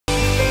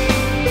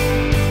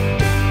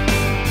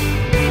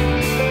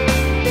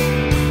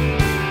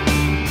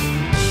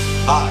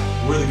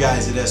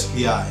guys at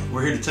SPI.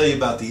 We're here to tell you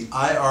about the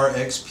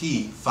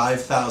IRXP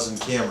 5000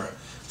 camera.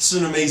 This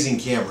is an amazing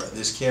camera.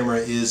 This camera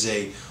is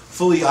a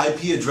fully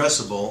IP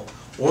addressable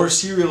or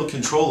serial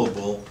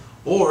controllable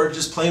or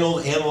just plain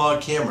old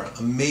analog camera.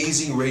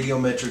 Amazing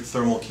radiometric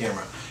thermal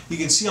camera. You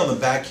can see on the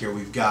back here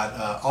we've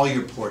got all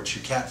your ports,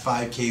 your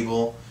Cat5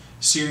 cable,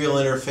 serial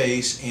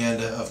interface,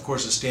 and of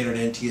course a standard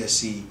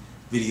NTSC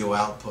video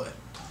output.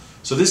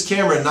 So this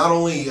camera, not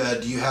only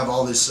do you have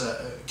all this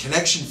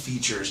connection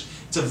features,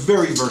 it's a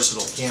very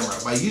versatile camera.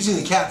 By using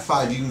the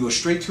Cat5 you can go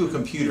straight to a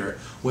computer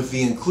with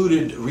the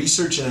included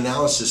research and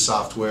analysis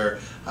software.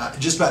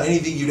 Just about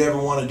anything you'd ever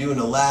want to do in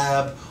a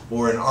lab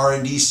or an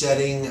R&D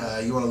setting.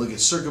 You want to look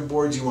at circuit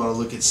boards, you want to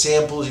look at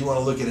samples, you want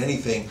to look at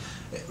anything,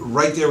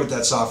 right there with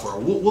that software.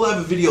 We'll have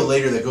a video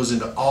later that goes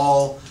into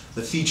all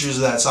the features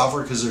of that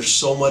software because there's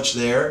so much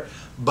there.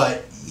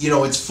 But you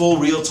know, it's full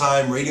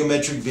real-time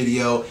radiometric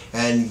video,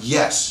 and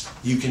yes,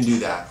 you can do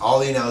that. All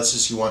the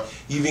analysis you want.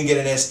 You even get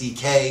an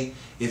SDK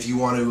if you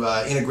want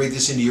to integrate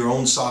this into your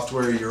own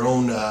software, your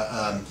own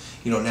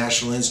you know,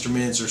 National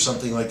Instruments or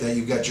something like that.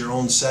 You've got your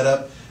own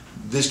setup.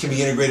 This can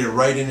be integrated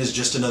right in as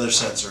just another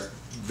sensor.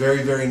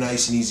 Very, very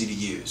nice and easy to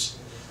use.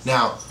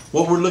 Now,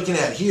 what we're looking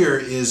at here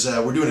is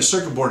we're doing a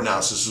circuit board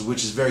analysis,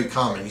 which is very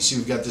common. You see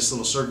we've got this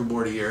little circuit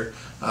board here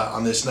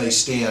on this nice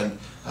stand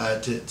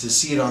to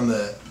see it on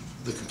the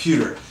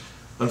computer.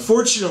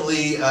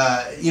 Unfortunately,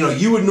 you know,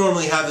 you would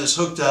normally have this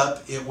hooked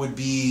up. It would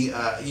be,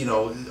 you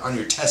know, on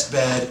your test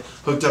bed,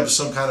 hooked up to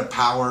some kind of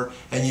power,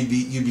 and you'd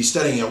be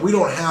studying it. We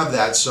don't have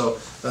that, so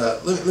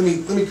let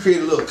me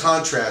create a little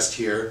contrast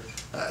here,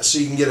 so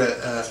you can get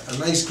a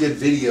nice, good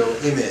video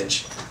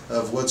image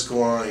of what's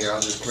going on here.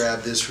 I'll just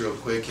grab this real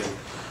quick and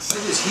I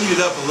just heat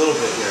it up a little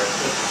bit here.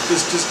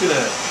 Just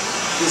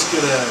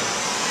gonna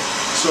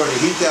sort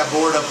of heat that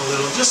board up a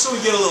little, just so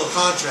we get a little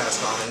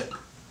contrast on it.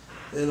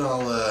 Then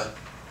I'll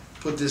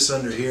put this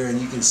under here, and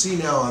you can see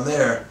now on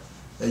there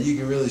that you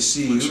can really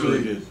see. Looks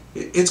really good.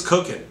 It's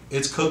cooking.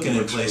 It's cooking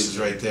in places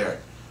right there.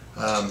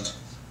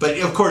 But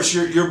of course,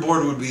 your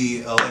board would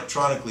be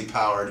electronically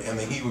powered, and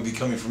the heat would be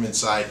coming from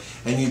inside,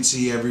 and you'd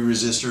see every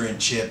resistor and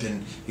chip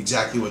and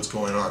exactly what's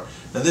going on.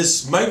 Now,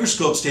 this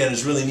microscope stand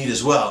is really neat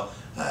as well.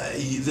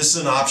 This is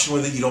an option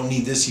with it. You don't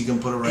need this. You can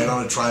put it right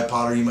on a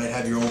tripod, or you might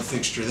have your own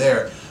fixture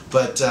there.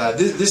 But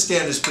this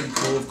stand is pretty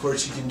cool. Of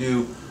course, you can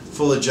do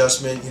full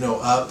adjustment, you know,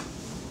 up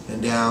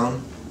and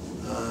down,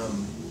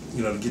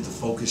 you know, to get the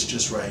focus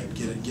just right,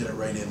 get it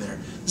right in there.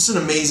 This is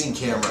an amazing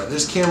camera.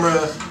 This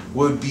camera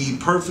would be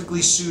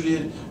perfectly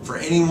suited for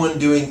anyone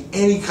doing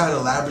any kind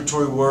of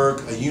laboratory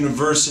work, a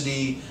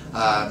university,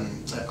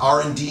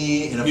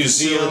 R&D in a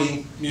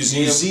facility,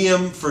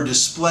 museum for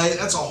display.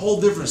 That's a whole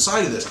different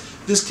side of this.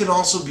 This can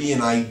also be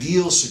an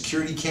ideal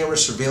security camera,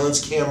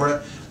 surveillance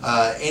camera,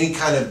 any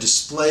kind of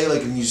display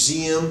like a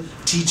museum,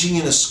 teaching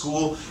in a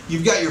school.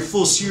 You've got your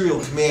full serial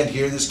command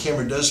here. This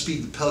camera does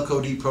speak the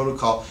pelco-d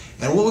protocol.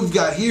 And what we've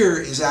got here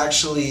is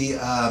actually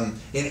an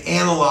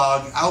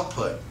analog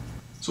output.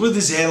 So with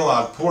this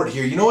analog port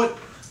here, you know what?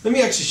 Let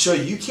me actually show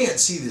you. You can't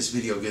see this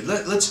video good.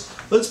 Let's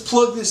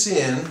plug this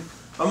in.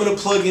 I'm going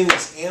to plug in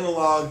this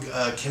analog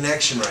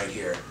connection right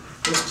here.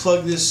 Let's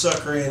plug this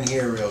sucker in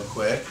here real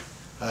quick.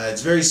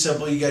 It's very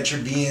simple. You got your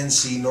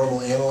BNC,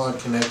 normal analog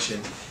connection,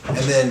 and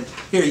then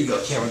here you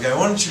go, camera guy.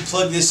 Why don't you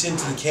plug this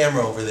into the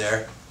camera over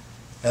there,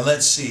 and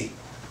let's see.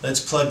 Let's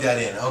plug that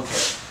in.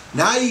 Okay.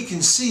 Now you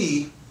can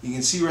see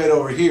right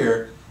over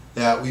here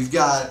that we've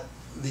got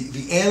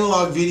the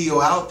analog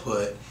video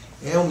output,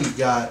 and we've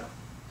got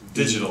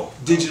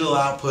digital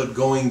output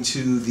going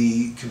to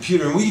the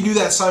computer, and we can do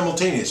that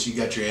simultaneous. You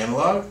got your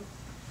analog,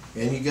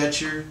 and you got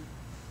your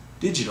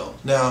digital.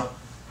 Now,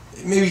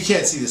 maybe you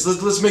can't see this.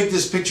 Let's make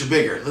this picture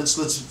bigger. Let's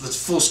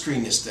full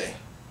screen this thing.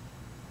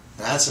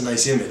 That's a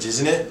nice image,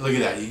 isn't it? Look at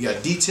that. You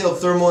got detailed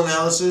thermal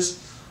analysis.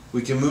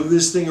 We can move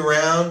this thing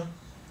around.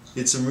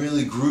 It's some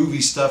really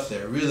groovy stuff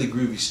there. Really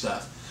groovy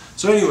stuff.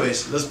 So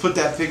anyways, let's put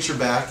that picture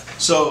back.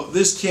 So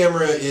this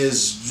camera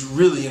is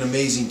really an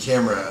amazing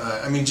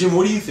camera. I mean, Jim,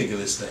 what do you think of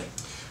this thing?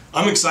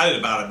 I'm excited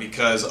about it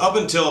because up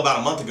until about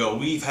a month ago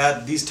we've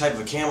had these type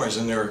of cameras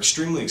and they're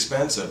extremely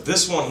expensive.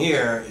 This one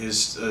here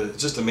is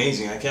just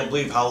amazing. I can't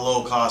believe how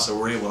low cost that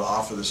we're able to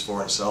offer this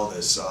for and sell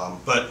this.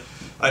 But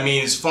I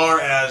mean, as far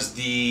as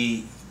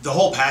the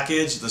whole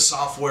package, the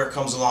software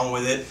comes along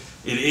with it.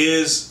 It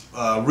is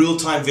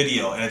real-time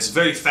video and it's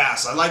very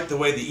fast. I like the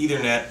way the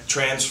Ethernet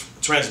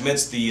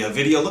transmits the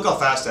video. Look how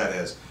fast that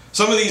is.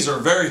 Some of these are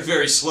very,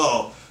 very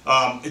slow.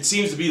 It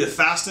seems to be the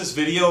fastest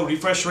video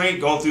refresh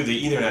rate going through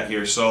the Ethernet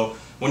here. So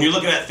when you're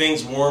looking at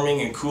things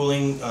warming and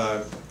cooling,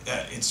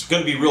 it's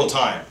going to be real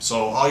time.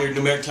 So all your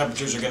numeric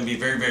temperatures are going to be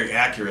very, very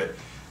accurate.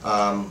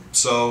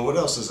 So what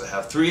else does it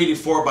have?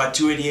 384 by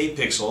 288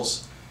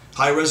 pixels.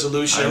 High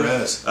resolution. High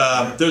res.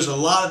 There's a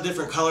lot of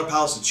different color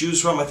palettes to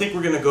choose from. I think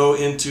we're going to go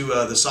into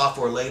the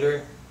software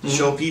later to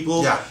show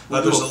people. Yeah,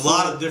 there's a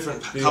lot of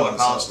different color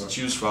palettes to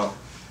choose from.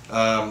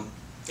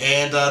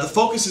 And the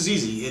focus is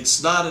easy.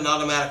 It's not an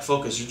automatic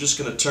focus. You're just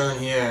going to turn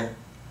here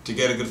to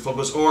get a good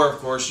focus, or of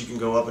course you can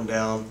go up and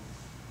down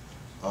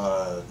on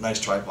a nice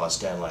tripod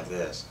stand like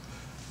this.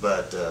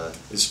 But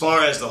as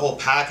far as the whole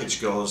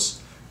package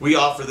goes, we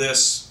offer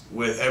this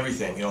with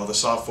everything, you know, the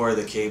software,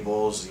 the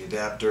cables, the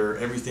adapter,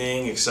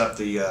 everything except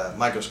the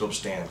microscope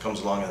stand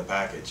comes along in the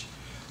package.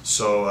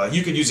 So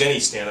you could use any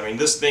stand. I mean,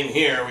 this thing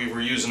here we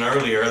were using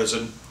earlier, there's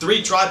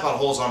 3 tripod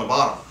holes on the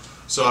bottom.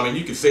 So I mean,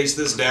 you could face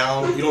this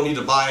down. You don't need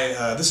to buy,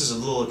 this is a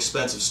little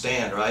expensive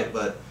stand, right?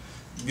 But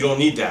you don't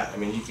need that. I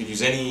mean, you could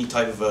use any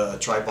type of a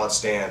tripod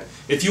stand.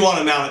 If you want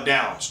to mount it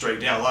down, straight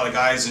down. A lot of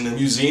guys in the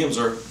museums,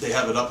 they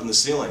have it up in the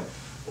ceiling.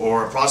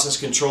 Or process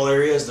control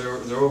areas,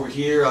 they're over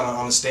here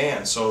on the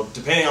stand. So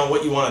depending on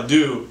what you want to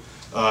do,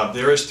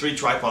 there is 3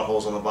 tripod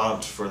holes on the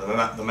bottom for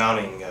the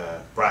mounting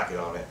bracket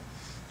on it.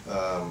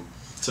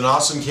 It's an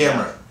awesome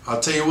camera. Yeah. I'll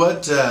tell you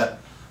what, I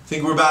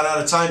think we're about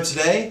out of time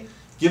today.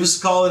 Give us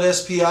a call at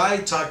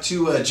SPI. Talk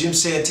to Jim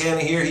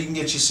Santana here. He can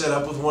get you set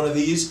up with one of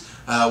these.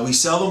 We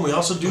sell them. We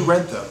also do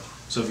rent them.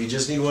 So if you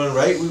just need one,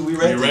 right? We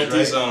rent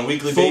these on a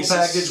weekly full basis. Full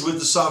package with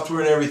the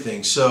software and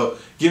everything. So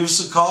give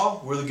us a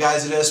call. We're the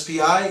guys at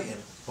SPI, and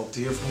hope to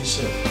hear from you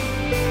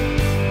soon.